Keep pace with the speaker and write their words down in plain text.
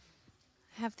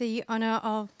have the honour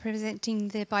of presenting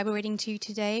the Bible reading to you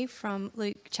today from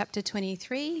Luke chapter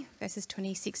 23, verses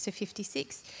 26 to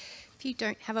 56. If you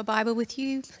don't have a Bible with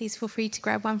you, please feel free to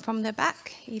grab one from the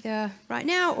back, either right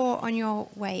now or on your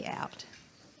way out.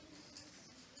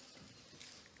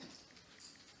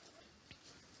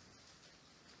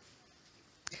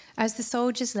 As the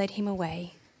soldiers led him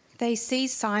away, they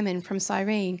seized Simon from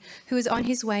Cyrene, who was on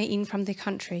his way in from the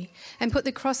country, and put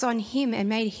the cross on him and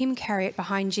made him carry it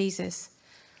behind Jesus.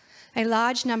 A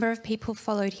large number of people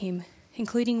followed him,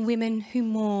 including women who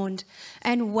mourned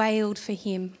and wailed for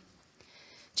him.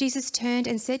 Jesus turned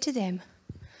and said to them,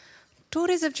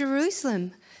 "Daughters of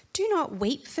Jerusalem, do not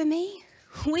weep for me.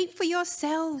 Weep for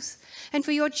yourselves and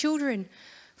for your children,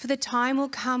 for the time will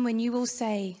come when you will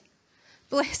say,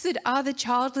 'Blessed are the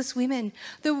childless women,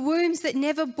 the wombs that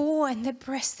never bore and the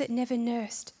breasts that never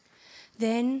nursed.'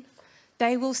 Then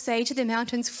they will say to the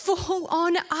mountains, 'Fall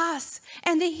on us,'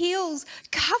 and the hills,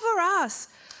 'Cover us.'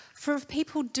 For if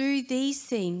people do these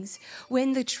things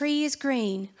when the tree is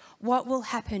green, what will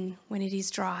happen when it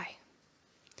is dry?"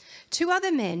 2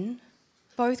 other men,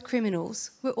 both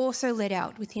criminals, were also led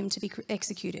out with him to be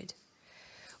executed.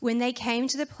 When they came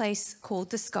to the place called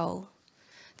the Skull,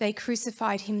 they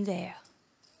crucified him there,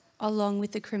 along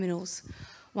with the criminals,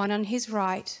 one on his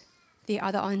right, the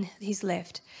other on his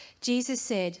left. Jesus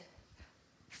said,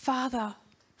 "Father,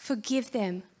 forgive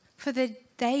them, for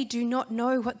they do not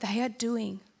know what they are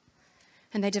doing."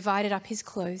 And they divided up his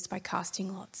clothes by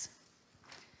casting lots.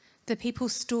 The people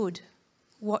stood,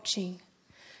 watching,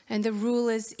 and the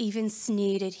rulers even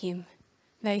sneered at him.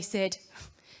 They said,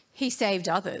 "He saved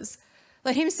others.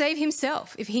 Let him save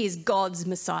himself if he is God's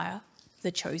Messiah,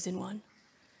 the chosen one."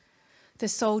 The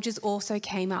soldiers also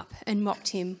came up and mocked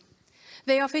him.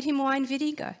 They offered him wine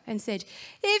vinegar and said,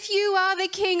 "If you are the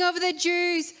king of the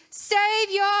Jews,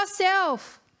 save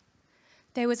yourself."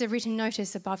 There was a written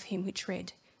notice above him which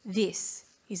read, "This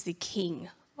is the King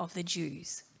of the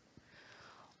Jews."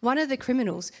 One of the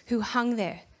criminals who hung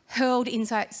there hurled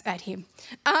insults at him.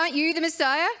 "Aren't you the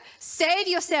Messiah? Save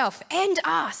yourself and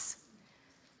us."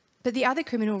 But the other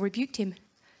criminal rebuked him.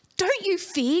 "Don't you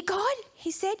fear God?"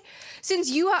 he said, "since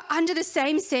you are under the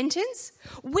same sentence?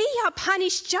 We are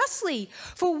punished justly,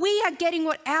 for we are getting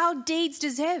what our deeds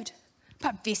deserved.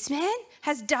 But this man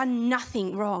has done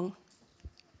nothing wrong."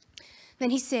 Then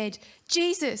he said,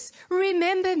 "Jesus,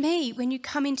 remember me when you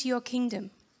come into your kingdom."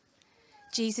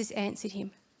 Jesus answered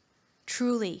him,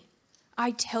 "Truly,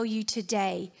 I tell you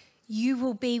today, you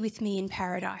will be with me in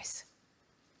paradise."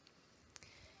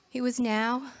 It was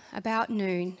now about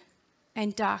noon,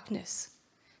 and darkness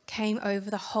came over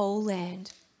the whole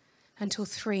land until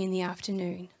 3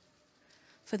 p.m,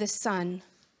 for the sun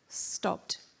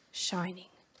stopped shining.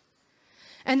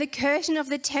 And the curtain of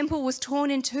the temple was torn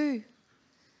in two.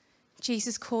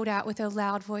 Jesus called out with a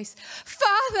loud voice,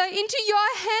 "Father, into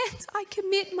your hands I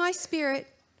commit my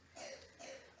spirit."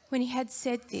 When he had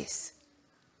said this,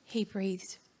 he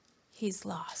breathed his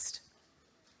last.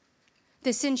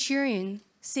 The centurion,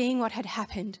 seeing what had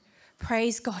happened,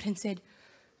 praised God and said,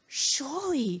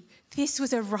 "Surely this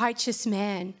was a righteous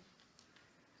man."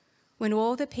 When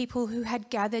all the people who had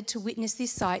gathered to witness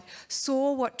this sight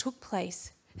saw what took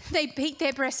place, they beat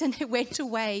their breasts and they went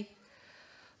away.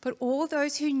 But all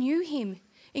those who knew him,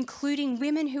 including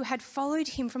women who had followed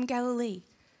him from Galilee,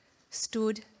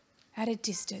 stood at a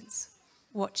distance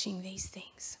watching these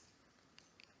things.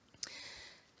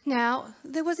 Now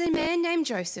there was a man named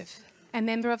Joseph, a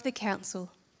member of the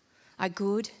council, a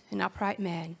good and upright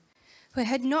man, who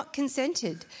had not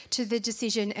consented to the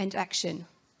decision and action.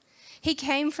 He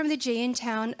came from the Judean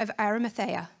town of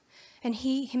Arimathea, and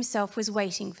he himself was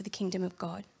waiting for the kingdom of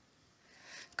God.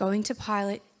 Going to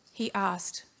Pilate, he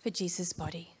asked for Jesus'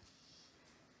 body.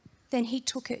 Then he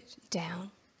took it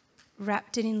down,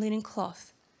 wrapped it in linen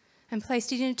cloth, and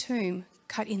placed it in a tomb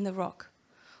cut in the rock,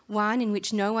 one in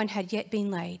which no one had yet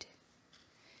been laid.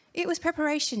 It was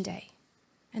preparation day,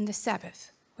 and the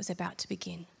Sabbath was about to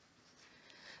begin.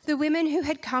 The women who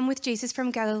had come with Jesus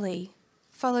from Galilee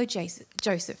followed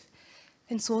Joseph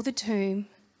and saw the tomb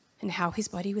and how his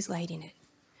body was laid in it.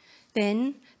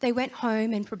 Then they went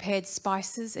home and prepared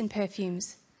spices and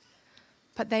perfumes,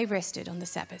 but they rested on the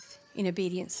Sabbath in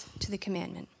obedience to the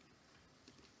commandment.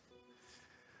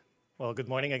 Well, good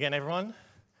morning again, everyone.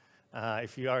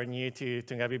 If you are new to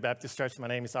Tungabi Baptist Church, my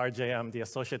name is RJ. I'm the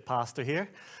associate pastor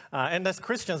here. And as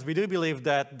Christians, we do believe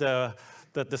that the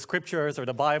that the scriptures or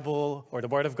the Bible or the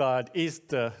Word of God is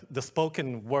the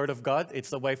spoken Word of God.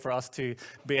 It's a way for us to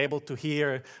be able to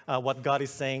hear what God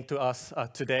is saying to us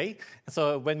today.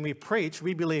 So when we preach,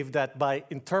 we believe that by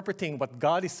interpreting what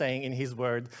God is saying in His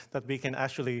Word, that we can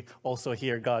actually also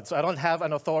hear God. So I don't have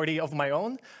an authority of my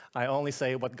own. I only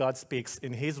say what God speaks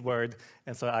in His Word,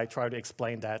 and so I try to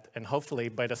explain that. And hopefully,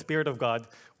 by the Spirit of God,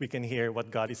 we can hear what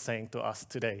God is saying to us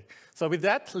today. So with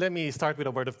that, let me start with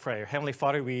a word of prayer. Heavenly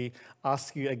Father, we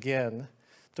ask you again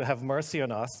to have mercy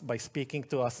on us by speaking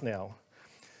to us now,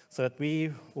 so that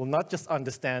we will not just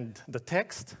understand the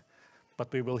text,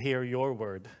 but we will hear your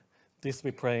word. This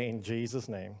we pray in Jesus'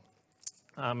 name.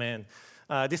 Amen.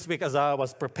 This week, as I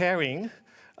was preparing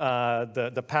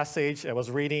the passage, I was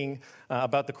reading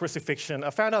about the crucifixion. I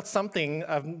found out something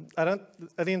I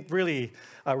didn't really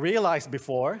realize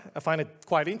before. I find it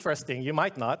quite interesting. You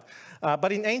might not.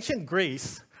 But in ancient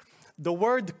Greece, the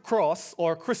word cross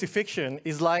or crucifixion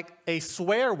is like a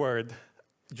swear word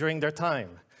during their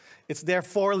time. It's their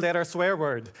four-letter swear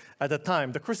word at the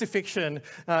time. The crucifixion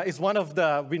is one of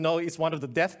the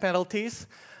death penalties.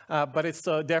 But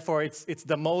therefore it's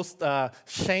the most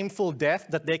shameful death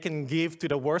that they can give to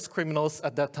the worst criminals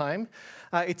at that time.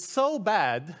 It's so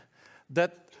bad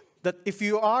that if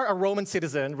you are a Roman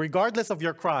citizen, regardless of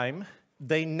your crime,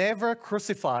 they never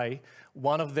crucify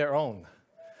one of their own.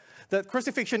 The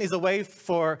crucifixion is a way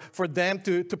for them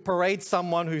to parade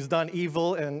someone who's done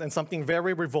evil and something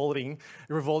very revolting,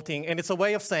 and it's a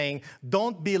way of saying,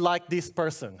 don't be like this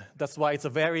person. That's why it's a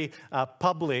very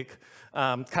public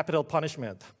capital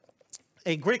punishment.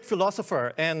 A Greek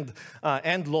philosopher and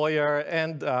lawyer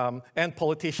and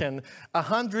politician,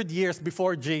 100 years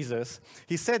before Jesus,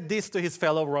 he said this to his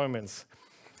fellow Romans.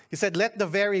 He said, "Let the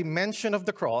very mention of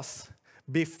the cross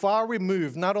be far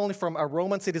removed, not only from a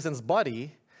Roman citizen's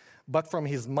body, but from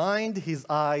his mind, his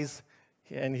eyes,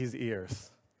 and his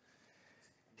ears."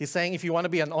 He's saying if you want to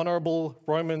be an honorable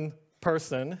Roman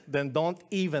person, then don't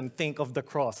even think of the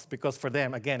cross, because for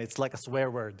them, again, it's like a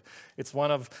swear word. It's one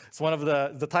of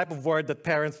the type of word that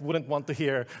parents wouldn't want to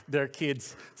hear their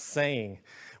kids saying.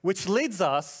 Which leads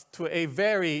us to a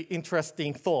very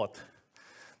interesting thought,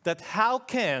 that how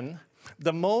can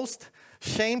the most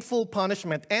shameful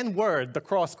punishment and word, the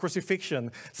cross,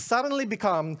 crucifixion, suddenly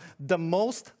become the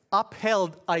most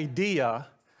upheld idea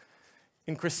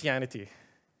in Christianity?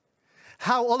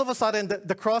 How all of a sudden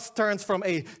the cross turns from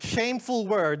a shameful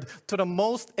word to the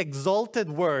most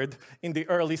exalted word in the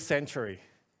early century.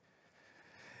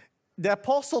 The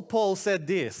Apostle Paul said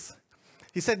this.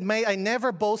 He said, "May I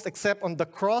never boast except on the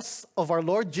cross of our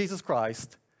Lord Jesus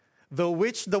Christ, through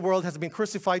which the world has been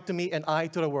crucified to me and I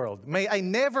to the world. May I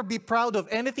never be proud of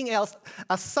anything else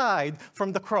aside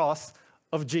from the cross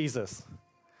of Jesus."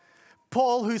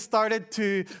 Paul, who started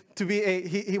to be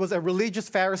he was a religious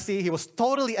Pharisee, he was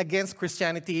totally against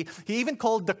Christianity. He even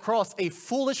called the cross a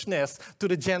foolishness to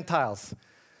the Gentiles.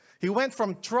 He went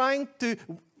from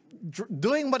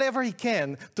doing whatever he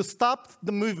can to stop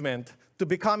the movement to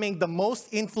becoming the most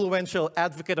influential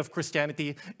advocate of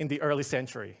Christianity in the early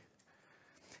century.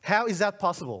 How is that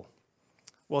possible?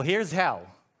 Well, here's how.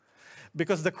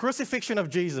 Because the crucifixion of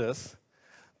Jesus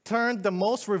turned the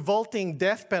most revolting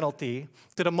death penalty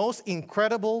to the most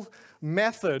incredible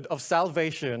method of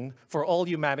salvation for all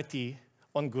humanity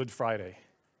on Good Friday.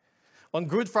 On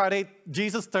Good Friday,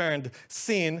 Jesus turned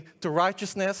sin to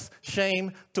righteousness,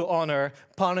 shame to honor,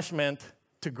 punishment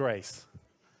to grace.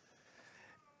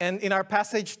 And in our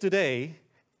passage today,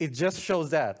 it just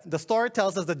shows that. The story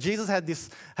tells us that Jesus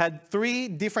had three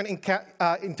different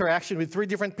interactions with three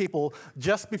different people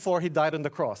just before he died on the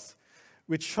cross,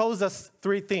 which shows us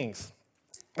three things.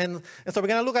 And so we're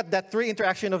going to look at that three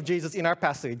interactions of Jesus in our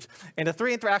passage. And the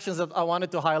three interactions that I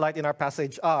wanted to highlight in our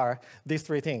passage are these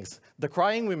three things. The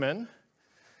crying women,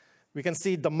 we can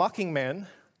see the mocking men,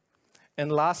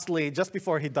 and lastly, just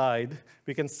before he died,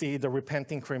 we can see the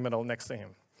repenting criminal next to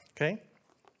him. Okay?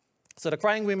 So the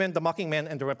crying women, the mocking men,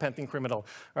 and the repenting criminal.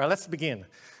 All right, let's begin.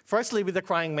 Firstly, with the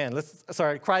crying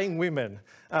women.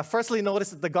 Firstly,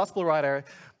 notice that the gospel writer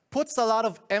puts a lot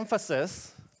of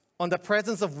emphasis on the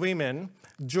presence of women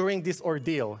during this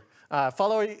ordeal.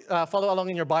 Follow along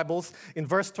in your Bibles. In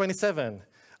verse 27,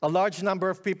 a large number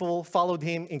of people followed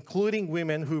him, including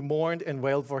women who mourned and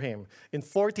wailed for him. In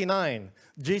 49,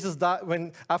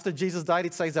 after Jesus died,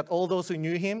 it says that all those who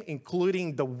knew him,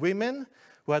 including the women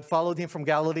who had followed him from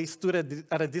Galilee, stood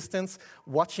at a distance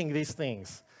watching these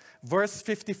things. Verse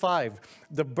 55,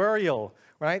 the burial,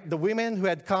 right? The women who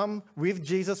had come with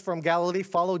Jesus from Galilee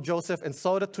followed Joseph and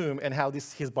saw the tomb and how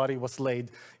his body was laid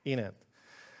in it.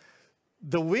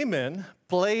 The women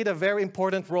played a very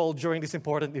important role during this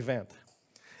important event.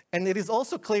 And it is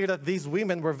also clear that these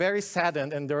women were very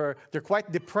saddened and they're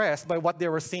quite depressed by what they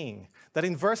were seeing. That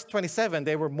in verse 27,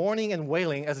 they were mourning and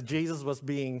wailing as Jesus was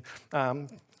being,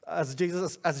 as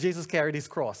Jesus carried his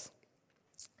cross.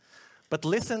 But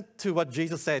listen to what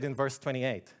Jesus said in verse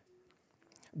 28.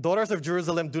 Daughters of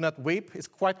Jerusalem, do not weep. It's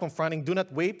quite confronting. Do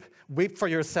not weep. Weep for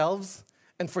yourselves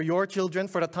and for your children,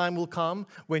 for the time will come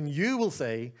when you will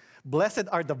say, blessed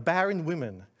are the barren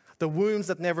women, the wombs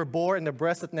that never bore and the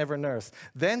breasts that never nursed.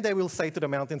 Then they will say to the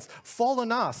mountains, fall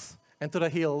on us, and to the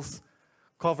hills,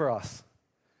 cover us.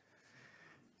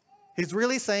 He's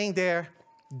really saying there,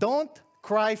 don't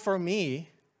cry for me,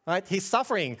 right? He's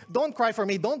suffering. Don't cry for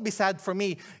me. Don't be sad for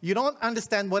me. You don't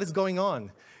understand what is going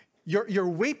on. You're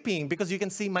weeping because you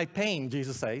can see my pain,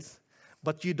 Jesus says,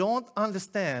 but you don't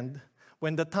understand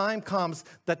when the time comes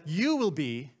that you will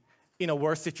be in a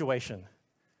worse situation.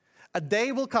 A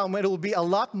day will come when it will be a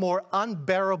lot more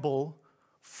unbearable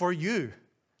for you,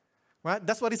 right?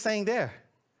 That's what he's saying there.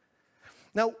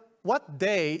 Now, what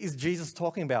day is Jesus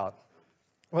talking about?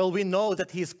 Well, we know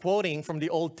that he's quoting from the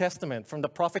Old Testament, from the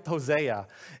prophet Hosea.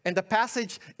 And the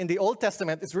passage in the Old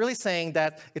Testament is really saying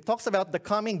that it talks about the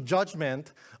coming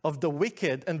judgment of the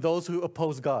wicked and those who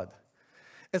oppose God.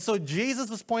 And so Jesus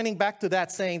was pointing back to that,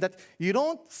 saying that you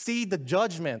don't see the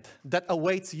judgment that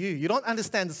awaits you. You don't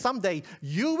understand that someday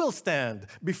you will stand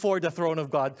before the throne of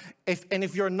God.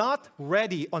 If you're not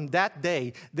ready on that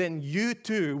day, then you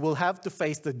too will have to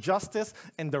face the justice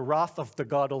and the wrath of the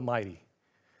God Almighty.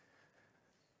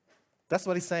 That's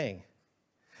what he's saying.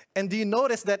 And do you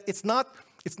notice that it's not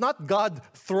God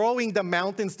throwing the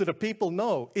mountains to the people?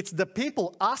 No, it's the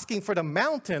people asking for the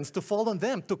mountains to fall on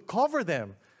them, to cover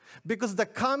them. Because the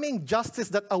coming justice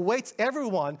that awaits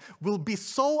everyone will be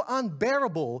so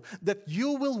unbearable that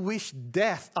you will wish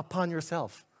death upon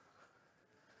yourself.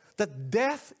 That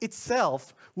death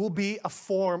itself will be a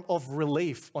form of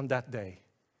relief on that day.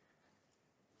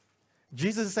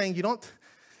 Jesus is saying,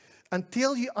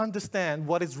 until you understand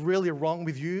what is really wrong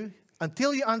with you,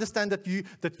 until you understand that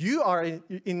you are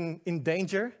in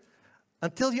danger,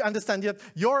 until you understand that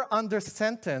you're under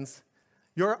sentence,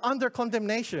 you're under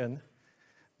condemnation,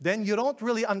 then you don't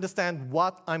really understand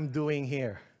what I'm doing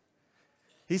here.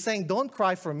 He's saying, don't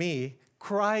cry for me,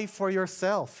 cry for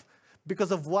yourself because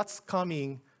of what's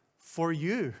coming for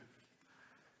you.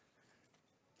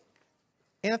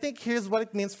 And I think here's what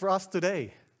it means for us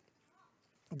today.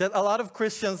 That a lot of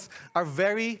Christians are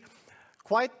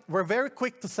we're very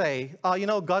quick to say,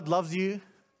 God loves you.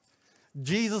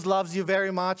 Jesus loves you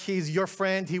very much. He's your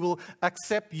friend. He will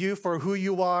accept you for who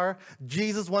you are.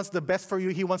 Jesus wants the best for you.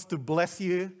 He wants to bless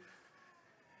you.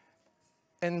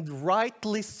 And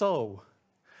rightly so.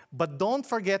 But don't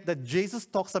forget that Jesus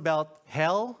talks about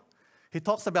hell. He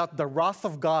talks about the wrath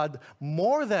of God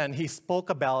more than he spoke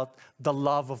about the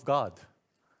love of God.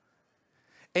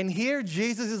 And here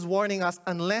Jesus is warning us,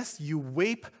 unless you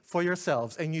weep for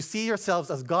yourselves and you see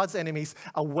yourselves as God's enemies,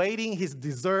 awaiting his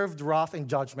deserved wrath and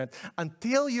judgment,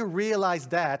 until you realize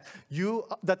that you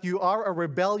are a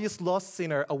rebellious, lost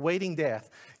sinner awaiting death,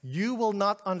 you will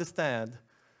not understand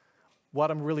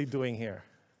what I'm really doing here.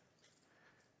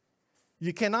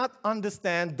 You cannot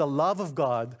understand the love of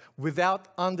God without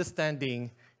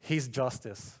understanding his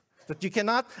justice. That you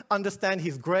cannot understand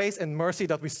his grace and mercy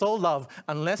that we so love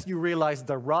unless you realize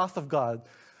the wrath of God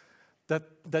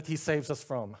that he saves us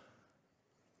from.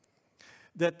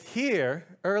 That here,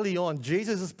 early on,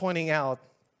 Jesus is pointing out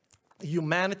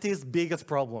humanity's biggest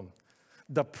problem.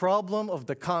 The problem of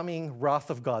the coming wrath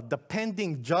of God, the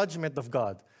pending judgment of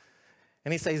God.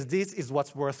 And he says this is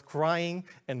what's worth crying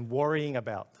and worrying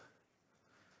about.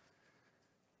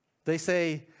 They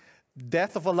say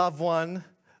death of a loved one,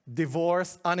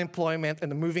 divorce, unemployment,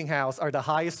 and a moving house are the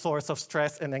highest source of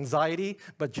stress and anxiety,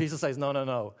 but Jesus says,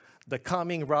 no. The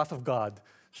coming wrath of God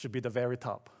should be the very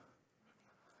top.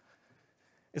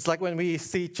 It's like when we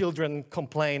see children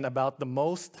complain about the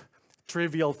most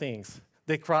trivial things.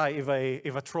 They cry if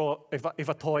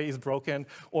a toy is broken,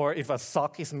 or if a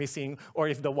sock is missing, or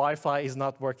if the Wi-Fi is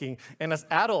not working. And as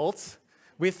adults,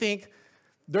 we think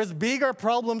there's bigger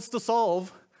problems to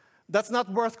solve. That's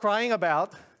not worth crying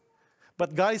about.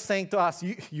 But God is saying to us,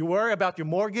 you worry about your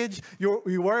mortgage,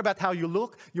 you worry about how you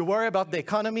look, you worry about the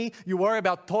economy, you worry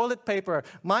about toilet paper.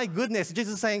 My goodness,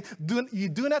 Jesus is saying, you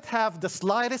do not have the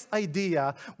slightest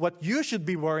idea what you should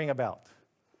be worrying about.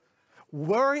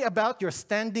 Worry about you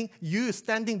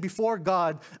standing before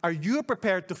God. Are you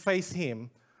prepared to face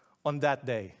him on that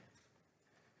day?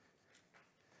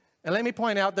 And let me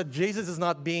point out that Jesus is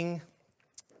not being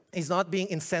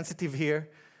insensitive here.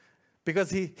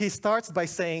 Because he starts by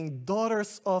saying,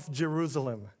 daughters of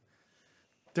Jerusalem.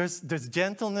 There's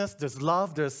gentleness, there's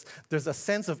love, there's a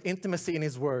sense of intimacy in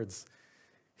his words.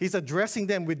 He's addressing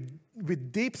them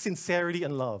with deep sincerity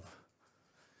and love.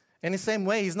 In the same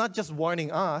way, he's not just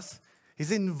warning us,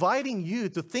 he's inviting you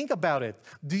to think about it.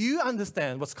 Do you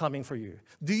understand what's coming for you?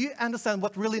 Do you understand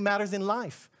what really matters in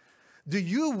life? Do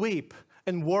you weep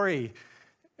and worry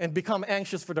and become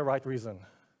anxious for the right reason?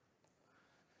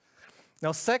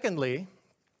 Now, secondly,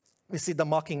 we see the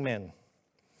mocking men.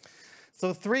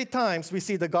 So 3 times we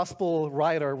see the gospel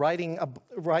writer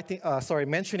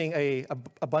mentioning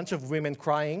a bunch of women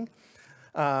crying.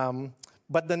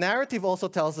 But the narrative also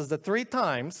tells us that 3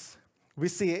 times we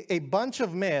see a bunch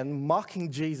of men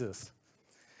mocking Jesus.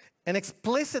 And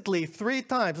explicitly 3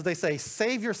 times they say,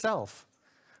 save yourself.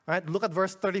 All right, look at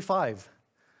verse 35.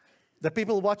 The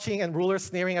people watching and rulers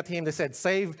sneering at him, they said,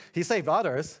 he saved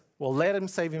others. Well, let him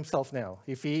save himself now,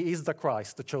 if he is the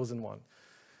Christ, the chosen one.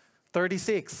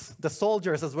 36, the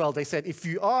soldiers as well, they said, if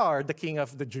you are the king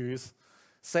of the Jews,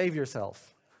 save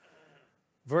yourself.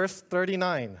 Verse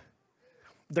 39,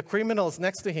 the criminals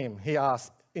next to him, he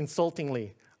asked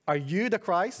insultingly, are you the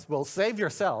Christ? Well, save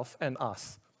yourself and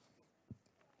us.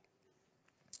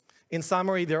 In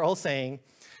summary, they're all saying,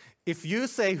 if you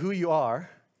say who you are,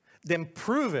 then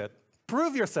prove it.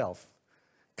 Prove yourself.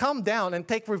 Come down and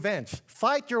take revenge.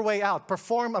 Fight your way out.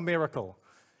 Perform a miracle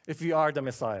if you are the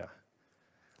Messiah.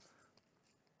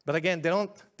 But again, they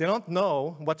don't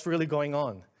know what's really going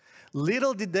on.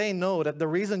 Little did they know that the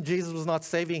reason Jesus was not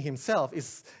saving himself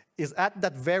is at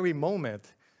that very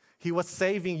moment, he was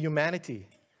saving humanity.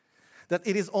 That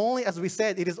it is only, as we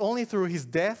said, it is only through his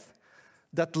death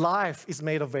that life is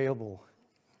made available.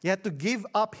 He had to give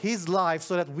up his life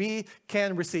so that we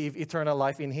can receive eternal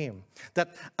life in him.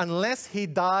 That unless he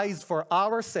dies for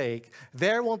our sake,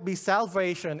 there won't be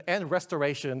salvation and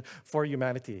restoration for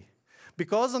humanity.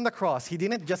 Because on the cross, he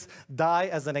didn't just die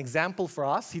as an example for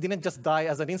us. He didn't just die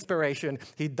as an inspiration.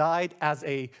 He died as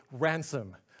a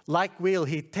ransom. Like will,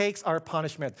 he takes our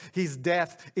punishment. His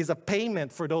death is a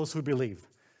payment for those who believe.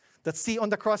 That see, on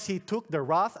the cross, he took the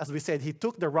wrath, as we said, he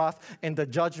took the wrath and the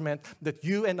judgment that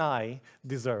you and I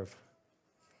deserve.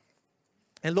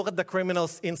 And look at the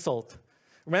criminal's insult.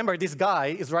 Remember, this guy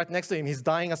is right next to him. He's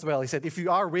dying as well. He said, if you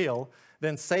are real,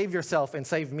 then save yourself and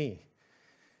save me.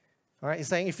 All right, he's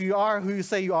saying, if you are who you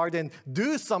say you are, then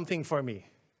do something for me.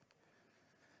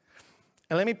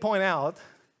 And let me point out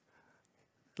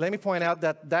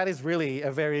that is really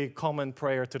a very common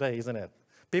prayer today, isn't it?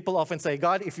 People often say,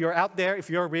 God, if you're out there, if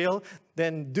you're real,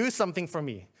 then do something for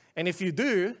me. And if you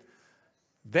do,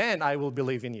 then I will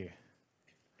believe in you.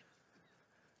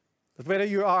 But whether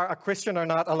you are a Christian or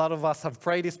not, a lot of us have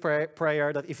prayed this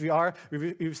prayer that if you are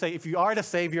the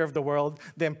Savior of the world,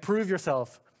 then prove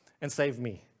yourself and save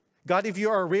me. God, if you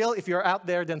are real, if you're out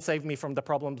there, then save me from the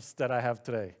problems that I have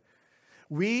today.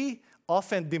 We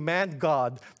often demand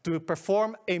God to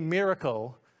perform a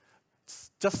miracle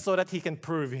just so that he can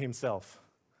prove himself.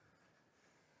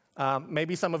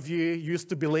 Maybe some of you used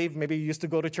to believe, maybe you used to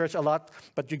go to church a lot,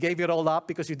 but you gave it all up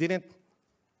because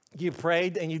you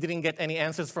prayed and you didn't get any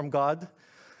answers from God.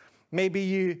 Maybe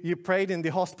you prayed in the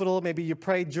hospital, maybe you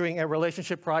prayed during a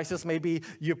relationship crisis, maybe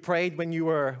you prayed when you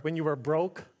were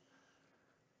broke.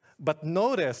 But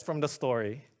notice from the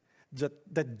story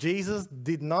that Jesus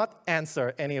did not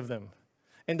answer any of them.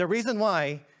 And the reason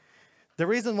why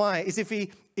is if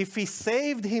he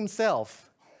saved himself,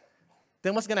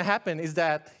 then what's going to happen is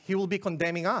that he will be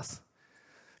condemning us.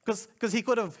 Because he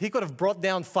could have brought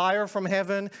down fire from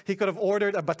heaven. He could have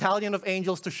ordered a battalion of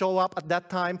angels to show up at that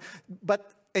time.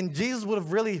 And Jesus would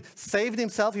have really saved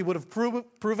himself. He would have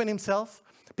proven himself.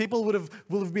 People would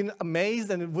have been amazed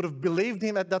and would have believed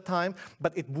him at that time,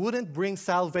 but it wouldn't bring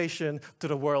salvation to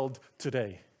the world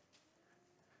today.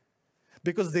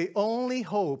 Because the only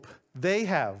hope they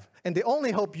have, and the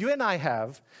only hope you and I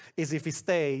have, is if he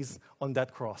stays on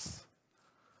that cross.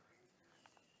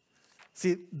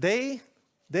 See, they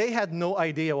had no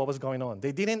idea what was going on.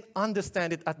 They didn't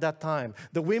understand it at that time.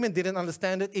 The women didn't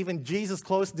understand it. Even Jesus'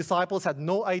 close disciples had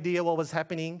no idea what was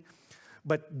happening.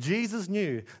 But Jesus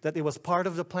knew that it was part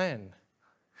of the plan.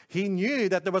 He knew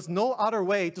that there was no other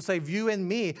way to save you and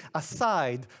me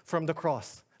aside from the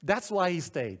cross. That's why he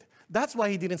stayed. That's why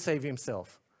he didn't save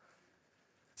himself.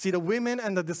 See, the women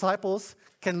and the disciples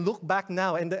can look back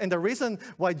now. And the reason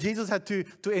why Jesus had to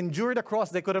endure the cross,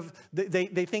 they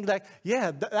think like, yeah,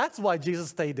 that's why Jesus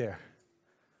stayed there.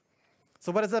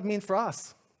 So what does that mean for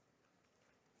us?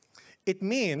 It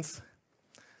means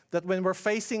that when we're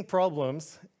facing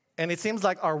problems, and it seems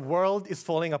like our world is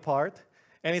falling apart,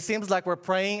 and it seems like we're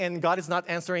praying and God is not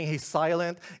answering, he's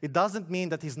silent, it doesn't mean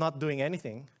that he's not doing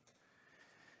anything.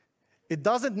 It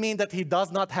doesn't mean that he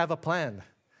does not have a plan.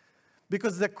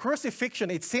 Because the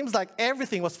crucifixion, it seems like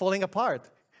everything was falling apart.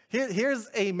 Here's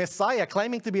a Messiah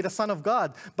claiming to be the Son of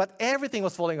God, but everything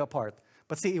was falling apart.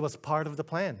 But see, it was part of the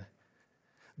plan.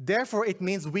 Therefore, it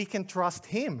means we can trust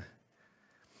him.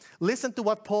 Listen to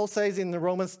what Paul says in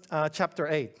Romans chapter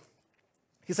 8.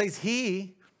 He says,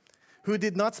 he who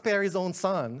did not spare his own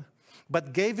son,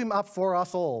 but gave him up for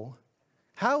us all,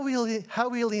 how will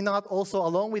he not also,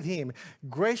 along with him,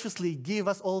 graciously give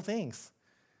us all things?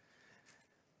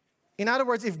 In other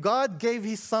words, if God gave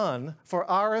his son for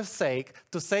our sake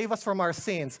to save us from our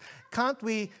sins, can't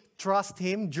we trust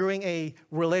him during a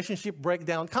relationship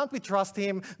breakdown? Can't we trust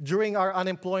him during our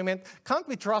unemployment? Can't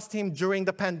we trust him during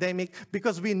the pandemic?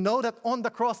 Because we know that on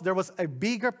the cross there was a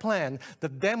bigger plan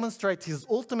that demonstrates his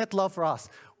ultimate love for us.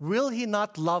 Will he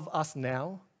not love us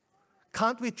now?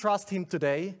 Can't we trust him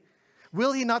today?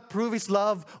 Will he not prove his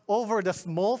love over the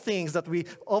small things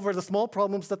over the small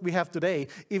problems that we have today,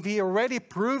 if he already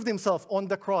proved himself on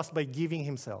the cross by giving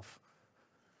himself?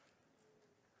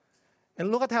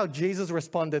 And look at how Jesus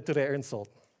responded to their insult.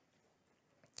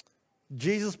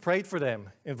 Jesus prayed for them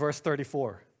in verse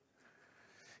 34.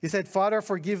 He said, Father,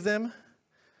 forgive them,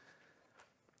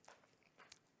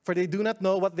 for they do not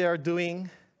know what they are doing.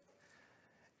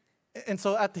 And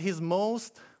so at his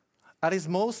most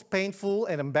painful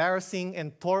and embarrassing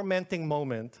and tormenting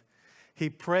moment,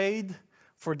 he prayed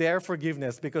for their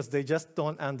forgiveness because they just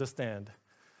don't understand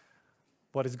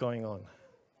what is going on.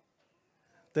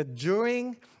 That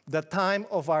during the time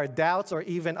of our doubts or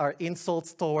even our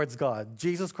insults towards God,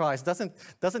 Jesus Christ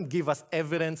doesn't give us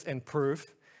evidence and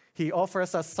proof. He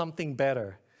offers us something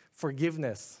better,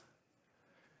 forgiveness.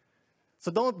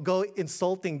 So don't go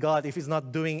insulting God if he's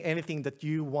not doing anything that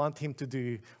you want him to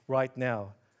do right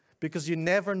now, because you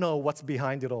never know what's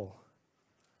behind it all.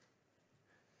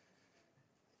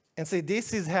 And say,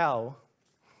 this is how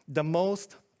the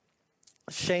most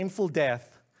shameful death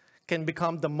can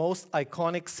become the most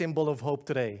iconic symbol of hope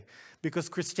today. Because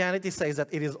Christianity says that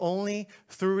it is only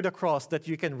through the cross that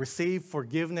you can receive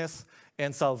forgiveness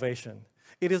and salvation.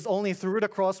 It is only through the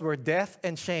cross where death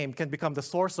and shame can become the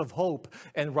source of hope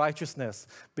and righteousness.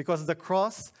 Because the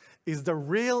cross is the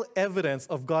real evidence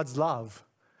of God's love.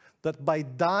 That by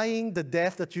dying the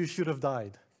death that you should have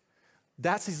died,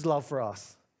 that's his love for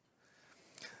us.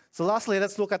 So lastly,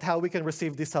 let's look at how we can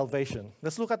receive this salvation.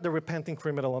 Let's look at the repenting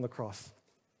criminal on the cross.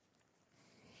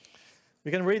 We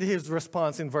can read his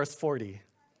response in verse 40.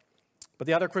 But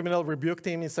the other criminal rebuked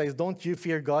him. He says, don't you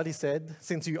fear God, he said,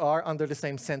 since you are under the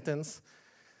same sentence,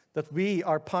 that we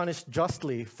are punished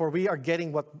justly, for we are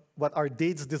getting what our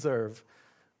deeds deserve.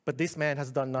 But this man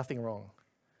has done nothing wrong.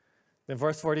 Then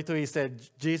verse 42, he said,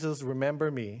 Jesus, remember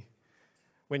me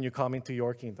when you come into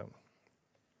your kingdom.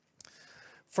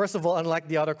 First of all, unlike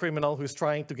the other criminal who's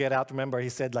trying to get out, remember, he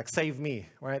said, like, save me,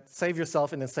 right? Save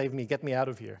yourself and then save me. Get me out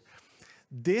of here.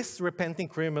 This repenting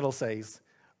criminal says,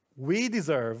 we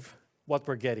deserve what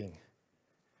we're getting.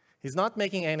 He's not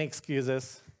making any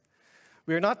excuses.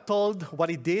 We're not told what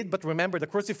he did, but remember, the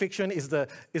crucifixion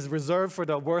is reserved for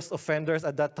the worst offenders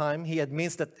at that time. He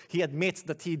admits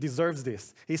that he deserves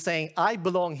this. He's saying, I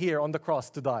belong here on the cross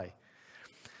to die.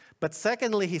 But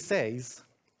secondly, he says,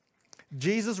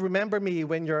 Jesus, remember me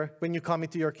when you come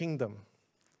into your kingdom.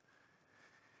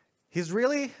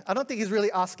 I don't think he's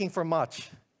really asking for much.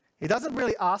 He doesn't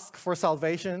really ask for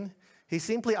salvation. He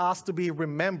simply asks to be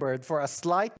remembered for a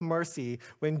slight mercy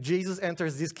when Jesus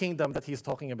enters this kingdom that he's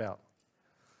talking about.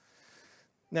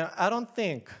 Now, I don't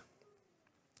think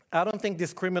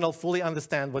this criminal fully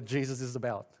understands what Jesus is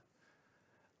about.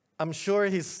 I'm sure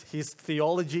his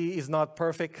theology is not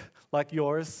perfect like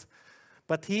yours,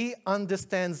 but he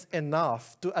understands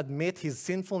enough to admit his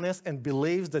sinfulness and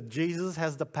believes that Jesus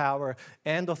has the power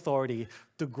and authority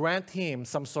to grant him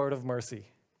some sort of mercy.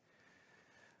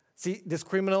 See, this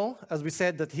criminal, as we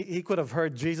said, that he could have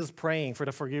heard Jesus praying for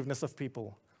the forgiveness of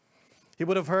people. He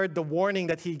would have heard the warning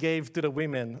that he gave to the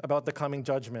women about the coming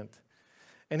judgment.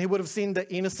 And he would have seen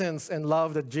the innocence and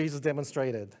love that Jesus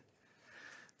demonstrated.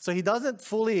 So he doesn't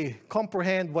fully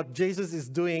comprehend what Jesus is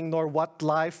doing, nor what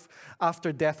life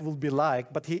after death will be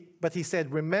like. But he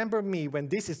said, remember me when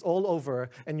this is all over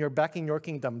and you're back in your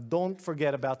kingdom. Don't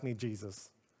forget about me,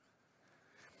 Jesus.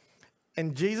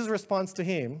 And Jesus' response to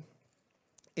him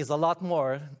is a lot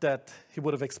more that he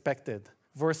would have expected.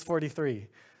 Verse 43,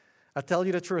 I tell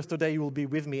you the truth, today you will be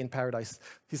with me in paradise.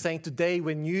 He's saying, today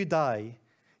when you die,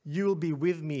 you will be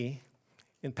with me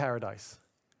in paradise.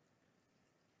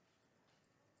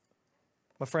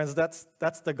 My friends, that's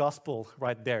the gospel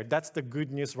right there. That's the good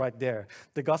news right there.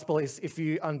 The gospel is if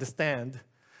you understand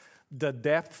the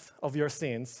depth of your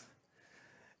sins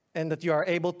and that you are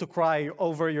able to cry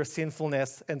over your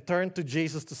sinfulness and turn to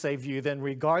Jesus to save you, then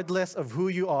regardless of who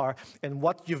you are and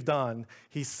what you've done,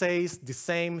 he says the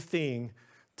same thing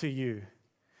to you.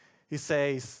 He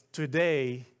says,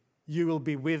 today you will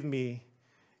be with me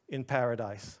in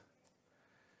paradise.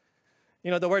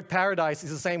 You know, the word paradise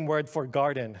is the same word for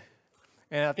garden.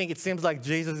 And I think it seems like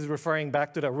Jesus is referring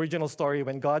back to the original story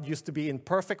when God used to be in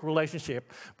perfect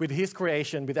relationship with his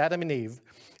creation, with Adam and Eve.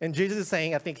 And Jesus is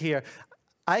saying, I think here,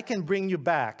 I can bring you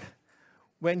back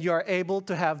when you are able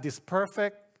to have this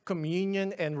perfect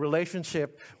communion and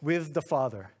relationship with the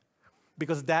Father.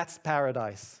 Because that's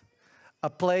paradise, a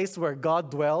place where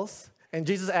God dwells. And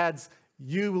Jesus adds,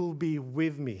 you will be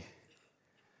with me.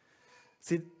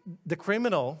 See, the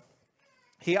criminal,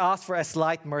 he asked for a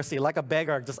slight mercy, like a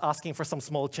beggar just asking for some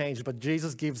small change, but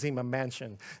Jesus gives him a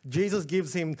mansion. Jesus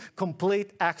gives him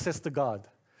complete access to God.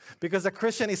 Because a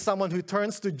Christian is someone who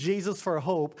turns to Jesus for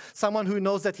hope, someone who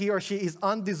knows that he or she is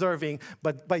undeserving,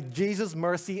 but by Jesus'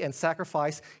 mercy and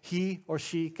sacrifice, he or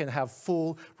she can have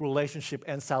full relationship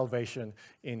and salvation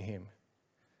in him.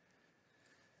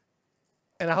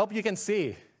 And I hope you can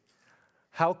see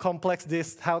how complex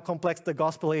the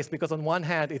gospel is, because on one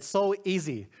hand, it's so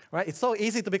easy, right? It's so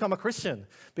easy to become a Christian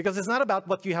because it's not about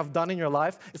what you have done in your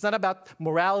life. It's not about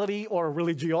morality or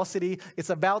religiosity. It's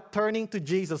about turning to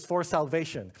Jesus for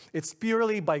salvation. It's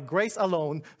purely by grace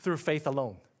alone, through faith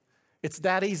alone. It's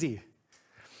that easy.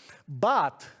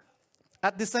 But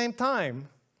at the same time,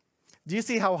 do you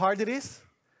see how hard it is?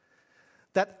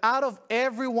 That out of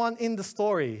everyone in the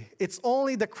story, it's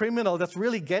only the criminal that's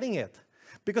really getting it.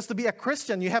 Because to be a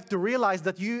Christian, you have to realize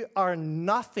that you are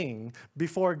nothing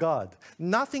before God,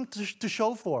 nothing to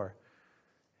show for.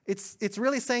 It's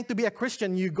really saying to be a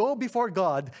Christian, you go before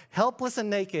God, helpless and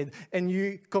naked, and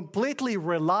you completely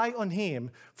rely on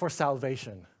him for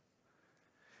salvation.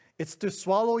 It's to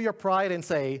swallow your pride and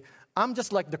say, I'm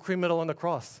just like the criminal on the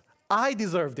cross. I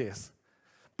deserve this.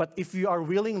 But if you are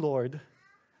willing, Lord,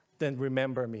 then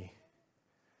remember me.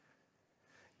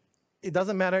 It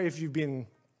doesn't matter if you've been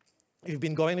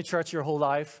going to church your whole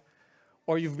life,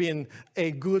 or you've been a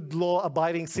good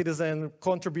law-abiding citizen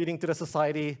contributing to the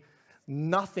society.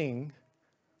 Nothing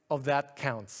of that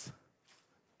counts.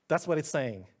 That's what it's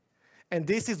saying. And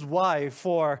this is why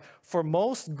for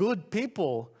most good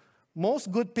people,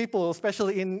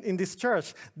 especially in this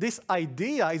church, this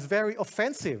idea is very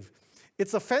offensive.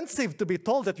 It's offensive to be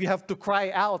told that you have to cry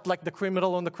out like the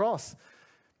criminal on the cross.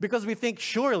 Because we think,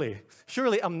 surely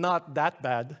I'm not that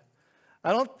bad.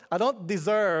 I don't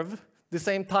deserve the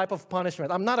same type of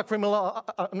punishment. I'm not a criminal,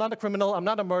 I'm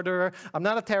not a murderer, I'm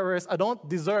not a terrorist. I don't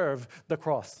deserve the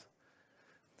cross.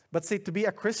 But see, to be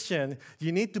a Christian,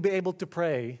 you need to be able to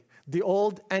pray the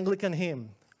old Anglican hymn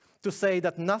to say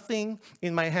that nothing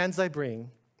in my hands I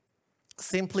bring,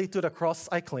 simply to the cross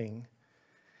I cling.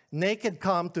 Naked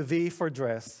come to thee for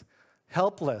dress,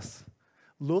 helpless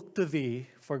look to thee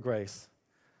for grace.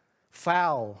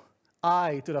 Foul,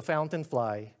 I to the fountain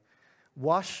fly.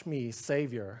 Wash me,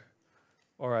 Savior,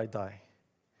 or I die.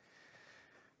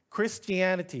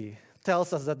 Christianity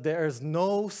tells us that there is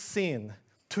no sin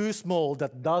too small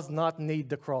that does not need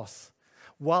the cross,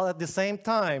 while at the same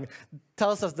time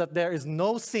tells us that there is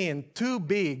no sin too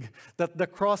big that the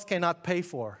cross cannot pay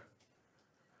for.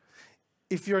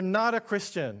 If you're not a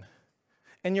Christian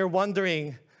and you're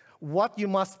wondering what you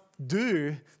must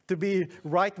do to be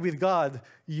right with God,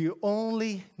 you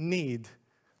only need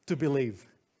to believe.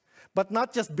 But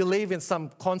not just believe in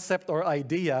some concept or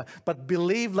idea, but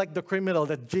believe like the criminal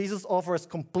that Jesus offers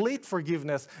complete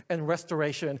forgiveness and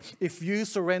restoration if you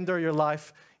surrender your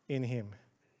life in him.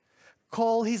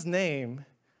 Call his name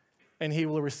and he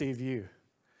will receive you.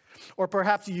 Or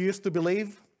perhaps you used to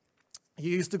believe,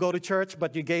 you used to go to church,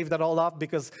 but you gave that all up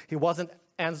because he wasn't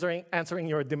answering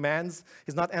your demands.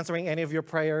 He's not answering any of your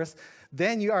prayers.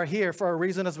 Then you are here for a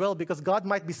reason as well, because God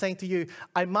might be saying to you,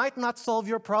 I might not solve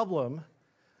your problem,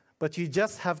 but you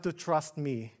just have to trust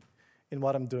me in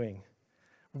what I'm doing.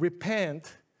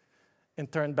 Repent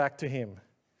and turn back to him.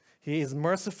 He is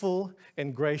merciful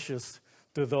and gracious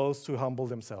to those who humble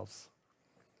themselves.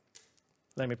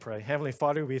 Let me pray. Heavenly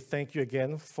Father, we thank you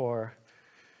again for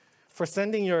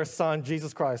sending your Son,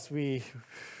 Jesus Christ. We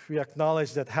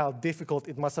acknowledge that how difficult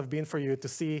it must have been for you to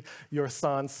see your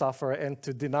Son suffer and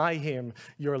to deny him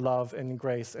your love and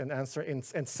grace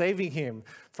and saving him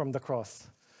from the cross.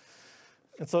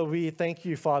 And so we thank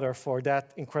you, Father, for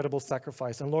that incredible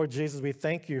sacrifice. And Lord Jesus, we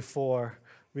thank you for,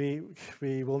 we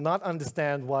will not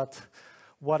understand what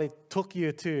it took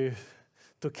you to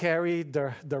carry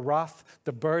the wrath,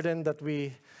 the burden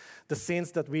the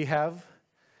sins that we have,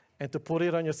 and to put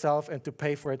it on yourself and to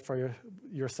pay for it for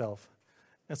yourself.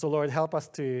 And so, Lord, help us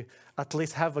to at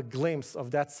least have a glimpse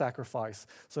of that sacrifice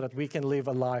so that we can live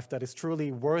a life that is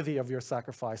truly worthy of your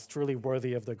sacrifice, truly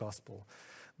worthy of the gospel.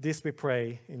 This we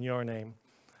pray in your name.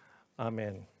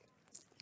 Amen.